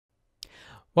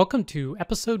Welcome to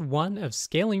episode 1 of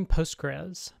Scaling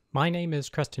Postgres. My name is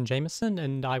Preston Jameson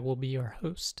and I will be your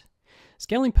host.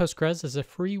 Scaling Postgres is a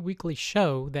free weekly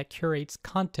show that curates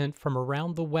content from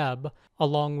around the web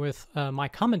along with my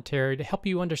commentary to help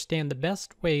you understand the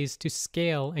best ways to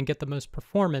scale and get the most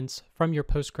performance from your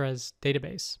Postgres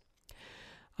database.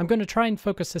 I'm going to try and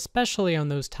focus especially on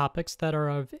those topics that are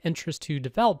of interest to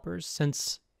developers,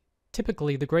 since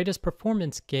typically the greatest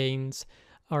performance gains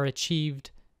are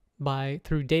achieved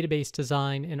through database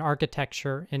design and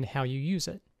architecture and how you use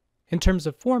it. In terms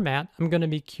of format, I'm going to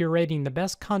be curating the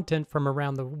best content from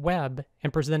around the web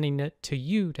and presenting it to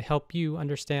you to help you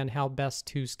understand how best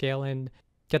to scale and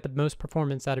get the most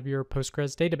performance out of your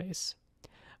Postgres database.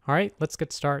 All right, let's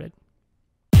get started.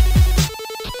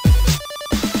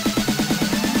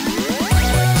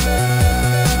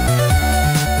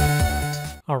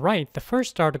 All right, the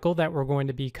first article that we're going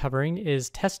to be covering is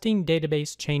Testing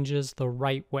Database Changes the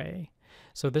Right Way.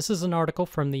 So this is an article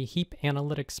from the Heap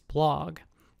Analytics blog,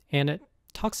 and it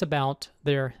talks about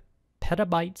their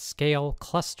petabyte scale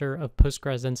cluster of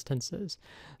Postgres instances.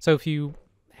 So if you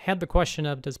had the question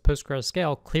of does Postgres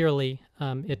scale, clearly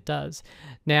it does.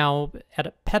 Now, at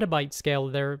a petabyte scale,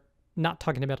 they're not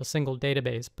talking about a single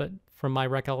database, but from my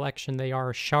recollection, they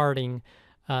are sharding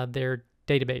their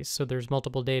database. So there's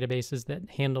multiple databases that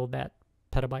handle that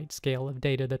petabyte scale of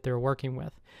data that they're working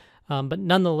with. But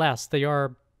nonetheless, they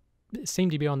seem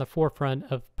to be on the forefront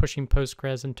of pushing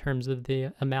Postgres in terms of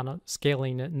the amount of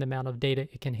scaling and the amount of data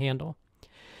it can handle.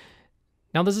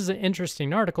 Now, this is an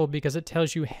interesting article because it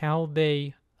tells you how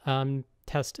they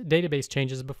test database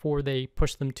changes before they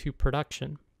push them to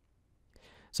production.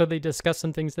 So they discuss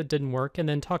some things that didn't work and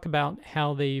then talk about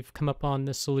how they've come up on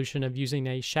the solution of using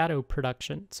a shadow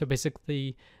production. So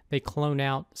basically, they clone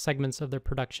out segments of their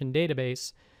production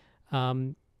database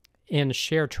and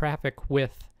share traffic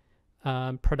with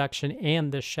production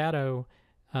and the shadow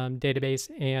database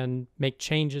and make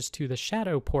changes to the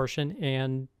shadow portion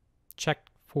and check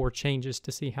for changes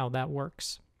to see how that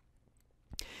works.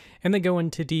 And they go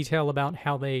into detail about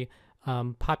how they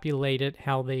populate it,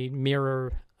 how they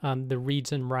mirror the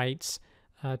reads and writes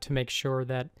to make sure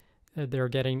that they're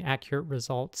getting accurate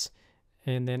results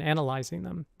and then analyzing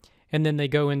them. And then they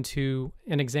go into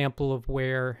an example of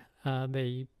where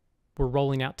they were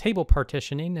rolling out table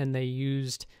partitioning and they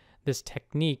used this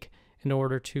technique in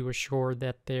order to assure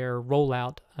that their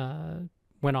rollout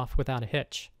went off without a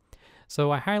hitch.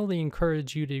 So I highly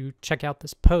encourage you to check out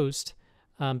this post,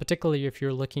 particularly if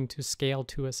you're looking to scale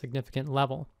to a significant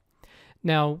level.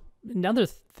 Now, another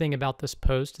thing about this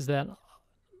post is that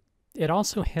it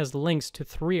also has links to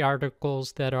 3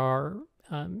 articles that are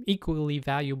equally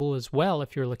valuable as well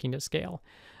if you're looking to scale.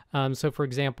 So for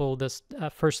example, this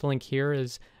first link here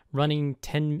is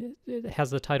it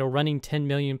has the title Running 10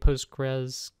 Million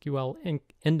PostgreSQL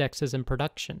Indexes in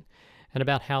Production, and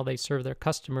about how they serve their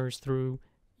customers through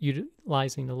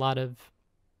utilizing a lot of,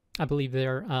 I believe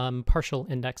they're partial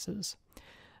indexes.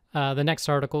 The next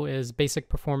article is Basic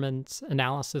Performance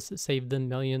Analysis that saved them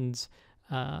millions,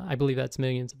 I believe that's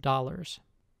millions of dollars,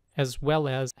 as well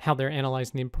as how they're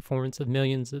analyzing the performance of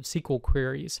millions of SQL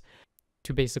queries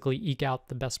to basically eke out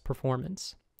the best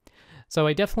performance. So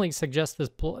I definitely suggest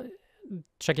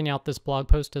checking out this blog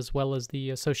post as well as the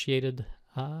associated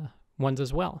ones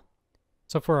as well.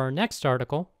 So for our next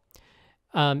article,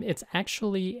 it's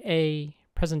actually a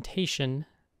presentation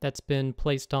that's been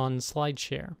placed on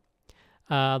SlideShare.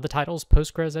 The title is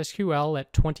PostgreSQL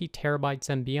at 20 terabytes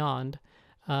and beyond.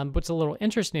 What's a little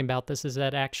interesting about this is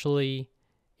that actually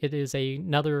it is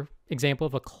another example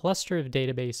of a cluster of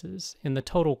databases. In the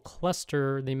total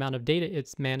cluster, the amount of data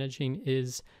it's managing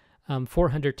is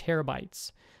 400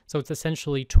 terabytes. So it's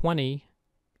essentially 20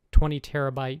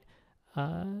 terabyte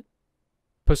PostgreSQL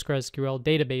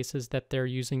databases that they're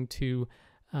using to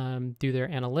do their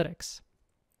analytics.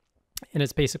 And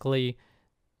it's basically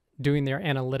doing their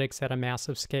analytics at a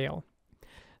massive scale.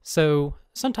 So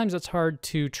sometimes it's hard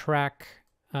to track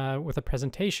with a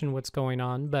presentation what's going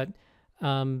on, but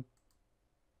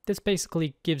this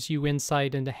basically gives you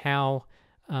insight into how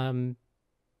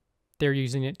they're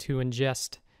using it to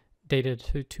ingest data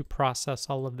to process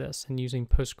all of this and using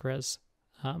Postgres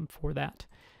for that.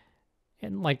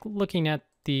 And like looking at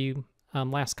the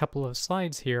last couple of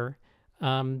slides here,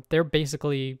 they're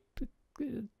basically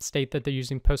state that they're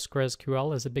using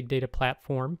PostgreSQL as a big data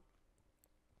platform,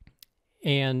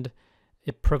 and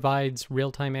it provides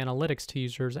real-time analytics to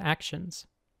users' actions.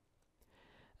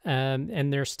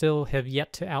 And they still have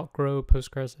yet to outgrow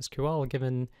PostgreSQL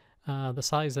given the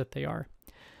size that they are.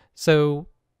 So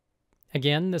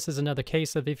again, this is another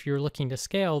case of if you're looking to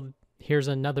scale, here's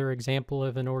another example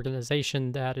of an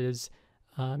organization that is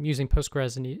using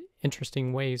Postgres in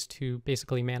interesting ways to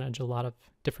basically manage a lot of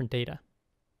different data.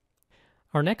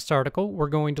 Our next article, we're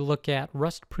going to look at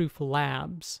Rust-Proof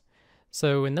Labs.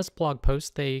 So in this blog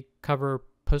post, they cover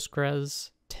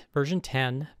Postgres version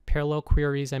 10, parallel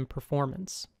queries, and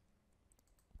performance.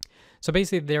 So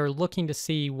basically, they're looking to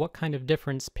see what kind of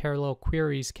difference parallel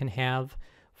queries can have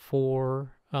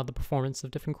for the performance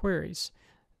of different queries.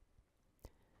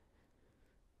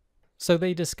 So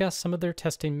they discuss some of their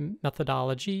testing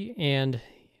methodology, and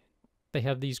they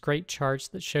have these great charts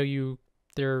that show you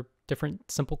their different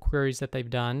simple queries that they've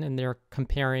done, and they're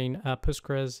comparing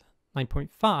Postgres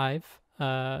 9.5,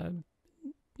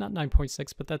 not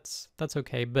 9.6, but that's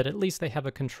okay. But at least they have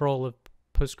a control of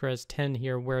Postgres 10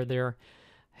 here, where they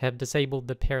have disabled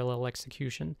the parallel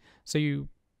execution. So you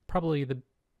probably the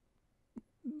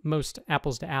most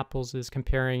apples to apples is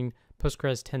comparing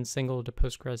Postgres 10 single to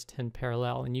Postgres 10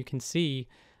 parallel, and you can see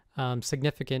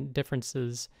significant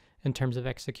differences in terms of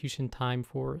execution time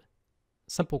for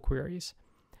simple queries.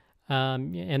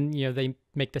 And they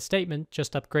make the statement,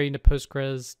 just upgrading to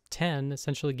Postgres 10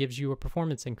 essentially gives you a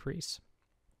performance increase.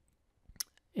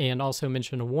 And also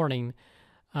mention a warning,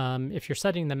 if you're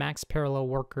setting the max parallel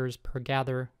workers per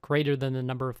gather greater than the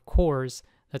number of cores,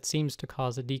 that seems to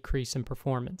cause a decrease in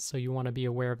performance. So you want to be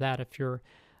aware of that if you're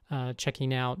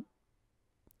checking out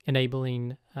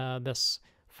enabling this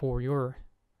for your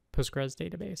Postgres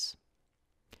database.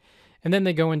 And then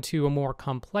they go into a more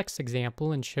complex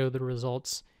example and show the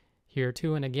results here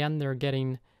too. And again, they're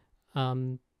getting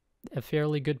a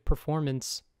fairly good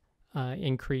performance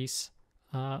increase,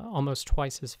 almost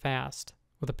twice as fast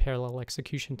with the parallel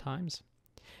execution times.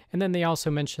 And then they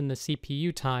also mention the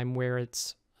CPU time, where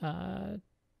it's,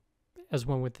 as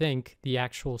one would think, the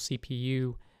actual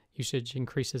CPU usage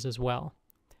increases as well.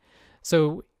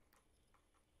 So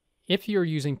if you're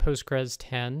using Postgres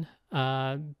 10,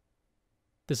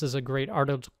 this is a great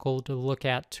article to look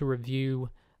at to review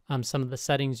some of the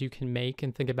settings you can make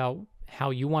and think about how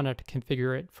you want to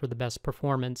configure it for the best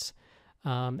performance,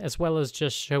 as well as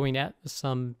just showing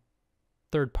some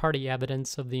third-party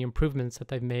evidence of the improvements that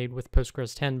they've made with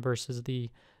Postgres 10 versus the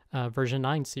version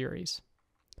 9 series.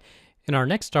 In our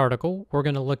next article, we're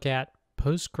going to look at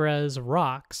Postgres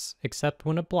rocks, except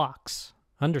when it blocks,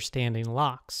 understanding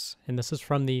locks. And this is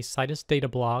from the Citus Data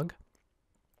blog.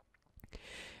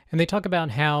 And they talk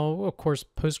about how, of course,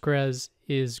 Postgres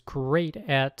is great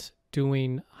at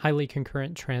doing highly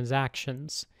concurrent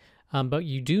transactions, but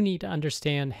you do need to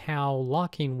understand how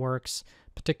locking works,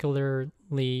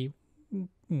 particularly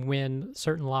when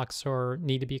certain locks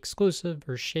need to be exclusive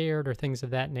or shared or things of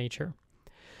that nature.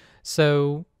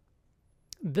 So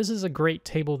this is a great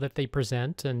table that they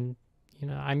present, and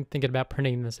I'm thinking about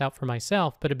printing this out for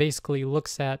myself, but it basically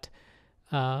looks at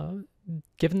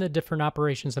given the different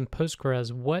operations in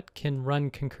Postgres, what can run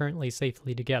concurrently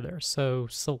safely together. So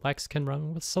selects can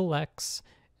run with selects,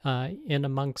 in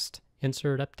amongst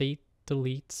insert, update,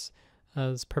 deletes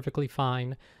is perfectly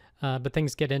fine. But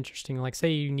things get interesting. Like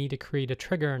say you need to create a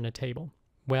trigger in a table.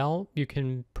 Well, you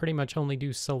can pretty much only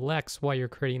do selects while you're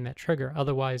creating that trigger.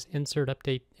 Otherwise, insert,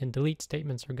 update, and delete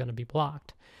statements are going to be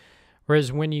blocked.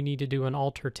 Whereas when you need to do an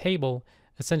alter table,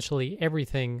 essentially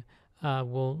everything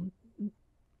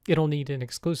it'll need an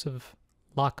exclusive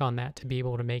lock on that to be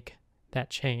able to make that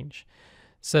change.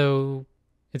 So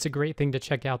it's a great thing to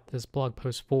check out this blog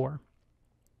post for.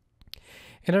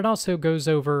 And it also goes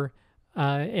over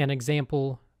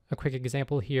a quick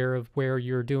example here of where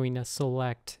you're doing a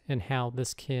select and how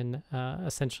this can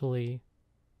essentially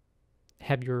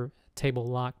have your table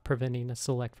lock preventing a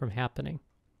select from happening.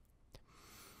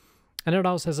 And it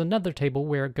also has another table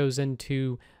where it goes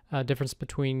into difference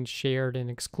between shared and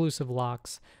exclusive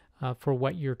locks for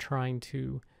what you're trying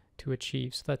to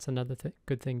achieve. So that's another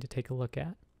good thing to take a look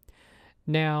at.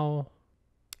 Now,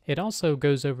 it also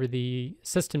goes over the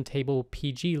system table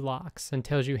PG locks and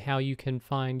tells you how you can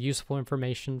find useful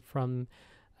information from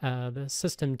the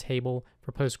system table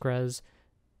for Postgres,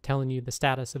 telling you the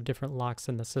status of different locks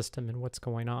in the system and what's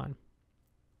going on.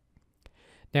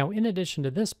 Now, in addition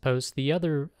to this post, the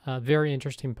other very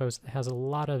interesting post that has a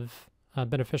lot of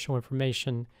beneficial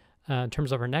information in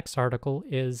terms of our next article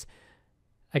is,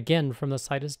 again, from the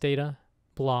Citus Data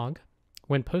blog,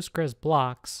 when Postgres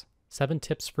blocks, 7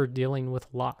 tips for dealing with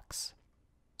locks.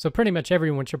 So pretty much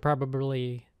everyone should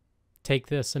probably take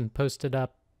this and post it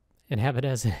up and have it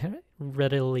as a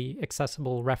readily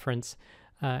accessible reference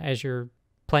as you're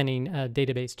planning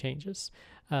database changes.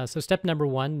 So step number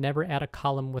 1, never add a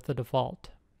column with a default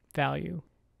value,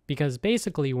 because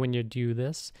basically when you do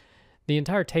this, the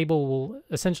entire table will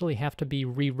essentially have to be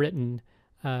rewritten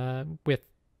with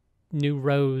new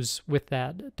rows with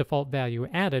that default value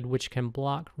added, which can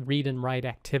block read and write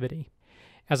activity.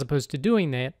 As opposed to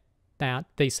doing that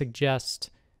they suggest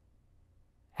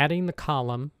adding the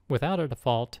column without a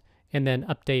default and then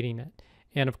updating it.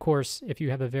 And of course, if you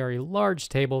have a very large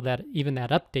table, that even that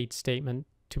update statement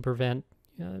to prevent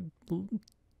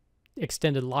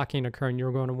extended locking occurring,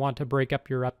 you're going to want to break up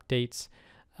your updates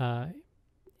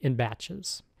in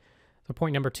batches. So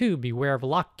point number 2, beware of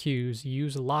lock queues.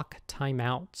 Use lock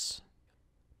timeouts.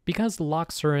 Because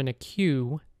locks are in a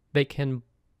queue, they can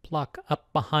block up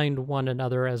behind one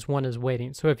another as one is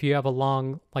waiting. So if you have a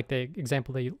long, like the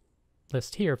example they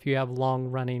list here, if you have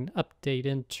long-running update,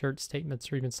 insert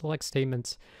statements, or even select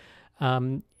statements,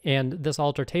 and this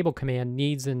alter table command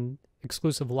needs an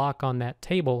exclusive lock on that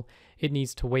table, it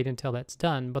needs to wait until that's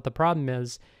done. But the problem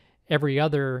is every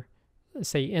other,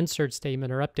 say, insert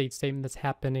statement or update statement that's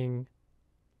happening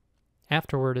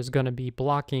afterward is going to be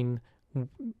blocking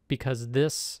because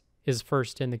this is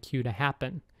first in the queue to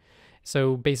happen.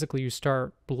 So basically you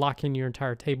start blocking your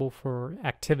entire table for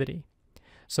activity.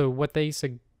 So what they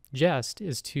suggest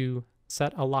is to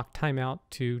set a lock timeout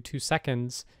to 2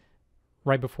 seconds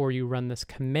right before you run this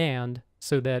command,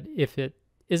 so that if it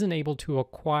isn't able to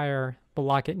acquire the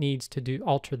lock it needs to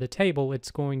alter the table,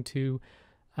 it's going to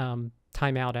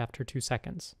time out after 2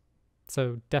 seconds.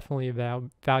 So definitely a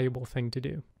valuable thing to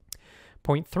do.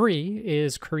 Point 3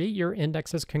 is create your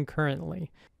indexes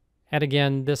concurrently. And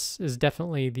again, this is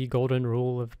definitely the golden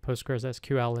rule of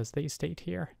PostgreSQL, as they state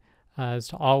here, is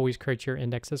to always create your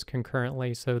indexes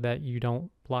concurrently so that you don't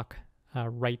block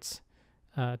writes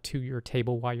to your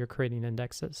table while you're creating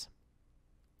indexes.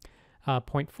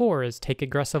 Point 4 is take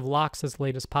aggressive locks as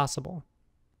late as possible.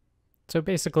 So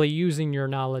basically using your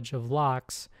knowledge of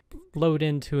locks, load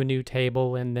into a new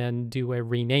table and then do a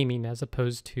renaming as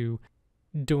opposed to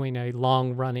doing a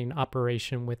long-running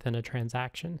operation within a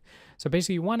transaction. So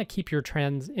basically you want to keep your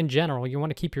in general, you want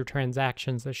to keep your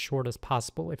transactions as short as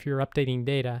possible. If you're updating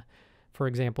data, for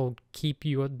example, keep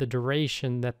the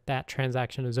duration that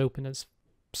transaction is open as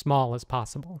small as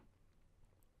possible.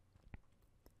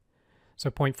 So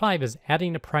point 5 is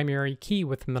adding a primary key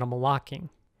with minimal locking.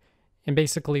 And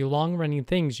basically long-running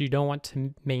things, you don't want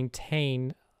to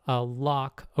maintain a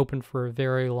lock open for a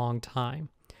very long time,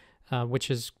 which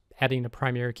is adding a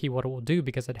primary key what it will do,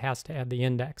 because it has to add the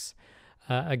index.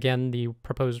 Again, the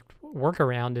proposed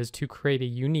workaround is to create a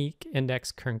unique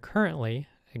index concurrently,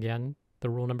 again, the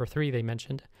rule number 3 they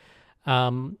mentioned,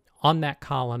 on that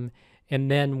column,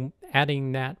 and then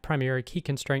adding that primary key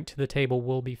constraint to the table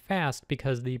will be fast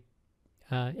because the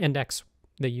index,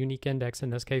 the unique index in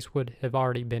this case, would have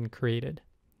already been created.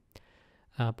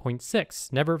 Point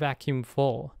 6, never vacuum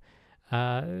full.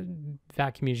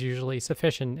 Vacuum is usually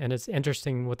sufficient, and it's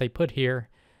interesting what they put here.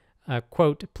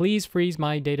 Quote, please freeze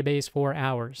my database for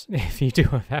hours if you do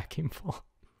a vacuum full.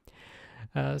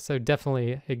 So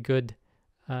definitely a good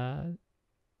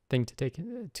thing to take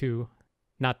to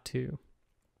not to.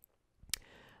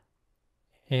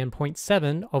 And point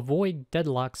 7, avoid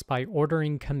deadlocks by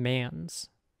ordering commands.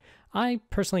 I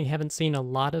personally haven't seen a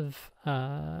lot of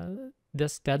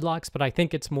this deadlocks, but I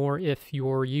think it's more if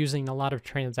you're using a lot of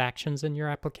transactions in your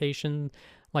application,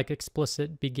 like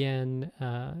explicit begin,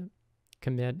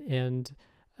 commit, end,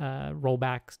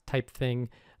 rollback type thing.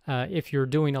 If you're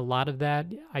doing a lot of that,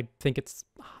 I think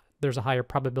there's a higher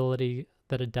probability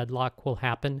that a deadlock will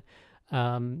happen.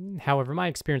 However, in my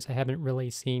experience, I haven't really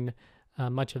seen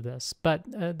much of this, but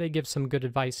they give some good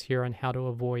advice here on how to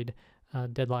avoid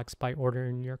deadlocks by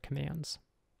ordering your commands.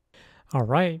 All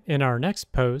right, in our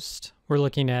next post, we're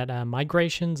looking at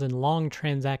migrations and long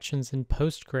transactions in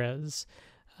Postgres,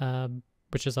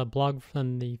 which is a blog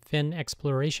from the Fin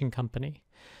Exploration Company.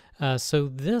 So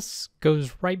this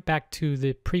goes right back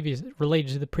to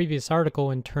related to the previous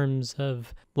article in terms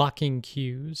of locking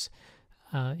queues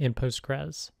in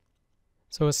Postgres.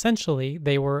 So essentially,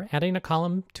 they were adding a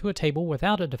column to a table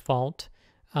without a default,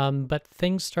 but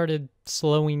things started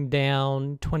slowing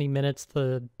down. 20 minutes,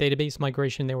 the database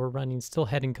migration they were running still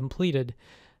hadn't completed.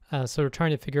 So they're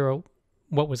trying to figure out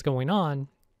what was going on.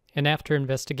 And after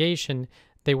investigation,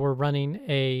 they were running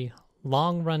a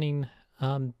long-running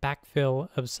backfill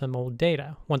of some old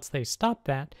data. Once they stopped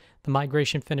that, the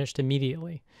migration finished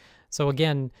immediately. So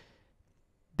again,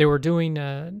 they were doing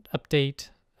an update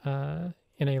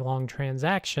in a long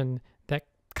transaction that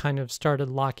kind of started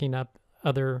locking up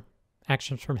other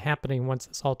actions from happening once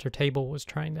this alter table was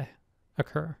trying to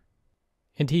occur.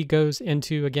 And he goes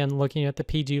into, again, looking at the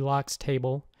PG locks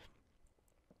table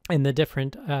and the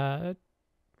different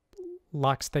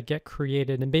locks that get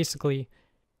created, and basically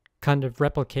kind of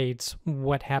replicates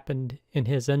what happened in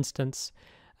his instance,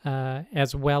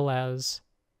 as well as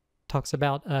talks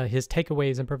about his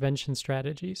takeaways and prevention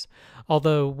strategies.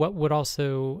 Although what would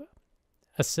also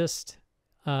assist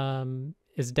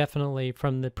is definitely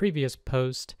from the previous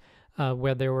post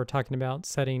where they were talking about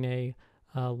setting a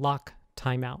lock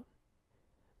timeout.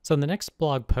 So the next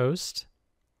blog post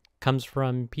comes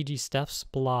from PG Steph's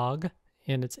blog,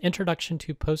 and it's Introduction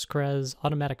to Postgres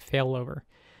Automatic Failover.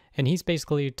 And he's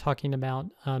basically talking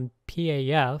about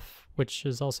PAF, which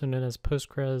is also known as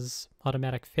Postgres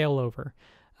Automatic Failover,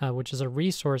 which is a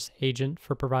resource agent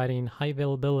for providing high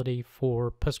availability for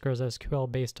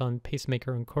PostgreSQL based on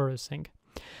pacemaker and chorusync.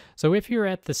 So if you're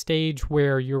at the stage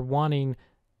where you're wanting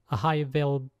a highly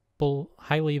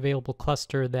available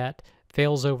cluster that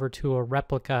fails over to a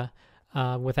replica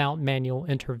without manual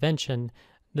intervention,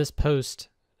 this post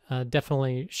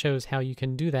definitely shows how you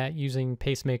can do that using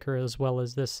pacemaker as well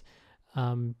as this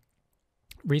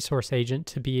resource agent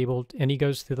to be able to, and he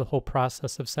goes through the whole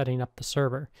process of setting up the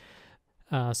server.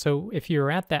 So if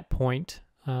you're at that point,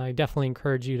 I definitely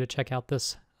encourage you to check out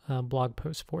this blog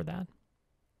post for that.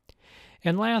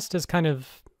 And last is kind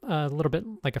of a little bit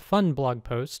like a fun blog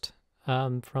post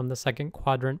from the second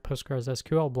quadrant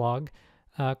PostgreSQL blog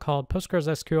called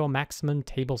PostgreSQL Maximum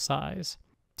Table Size.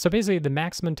 So basically the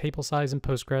maximum table size in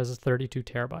Postgres is 32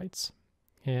 terabytes.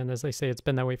 And as they say, it's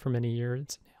been that way for many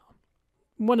years now.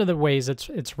 One of the ways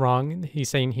it's wrong, he's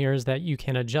saying here, is that you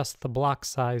can adjust the block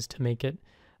size to make it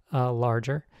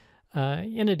larger.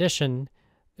 In addition,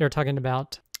 they're talking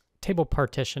about table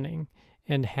partitioning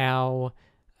and how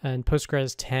in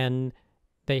Postgres 10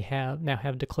 they now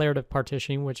have declarative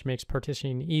partitioning, which makes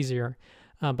partitioning easier.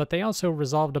 But they also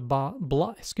resolved a bug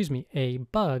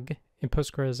in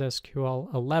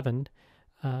PostgreSQL 11.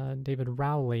 David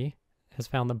Rowley has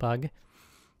found the bug,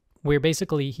 where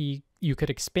basically you could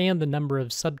expand the number of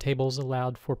subtables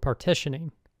allowed for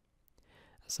partitioning.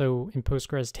 So in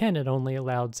Postgres 10, it only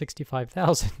allowed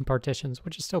 65,000 partitions,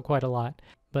 which is still quite a lot.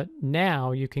 But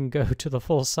now you can go to the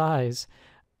full size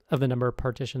of the number of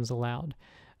partitions allowed.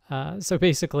 So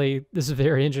basically, this is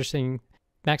very interesting.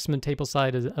 Maximum table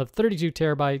size of 32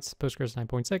 terabytes, Postgres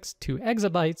 9.6, 2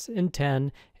 exabytes in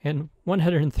 10, and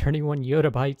 131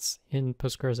 yottabytes in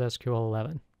PostgreSQL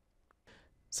 11.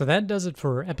 So that does it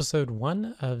for episode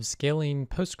 1 of Scaling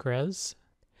Postgres.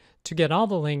 To get all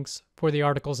the links for the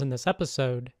articles in this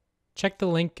episode, check the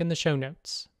link in the show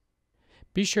notes.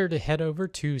 Be sure to head over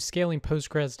to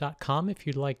scalingpostgres.com if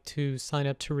you'd like to sign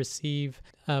up to receive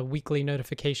weekly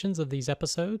notifications of these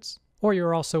episodes. Or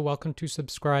you're also welcome to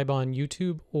subscribe on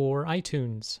YouTube or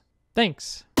iTunes.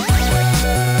 Thanks!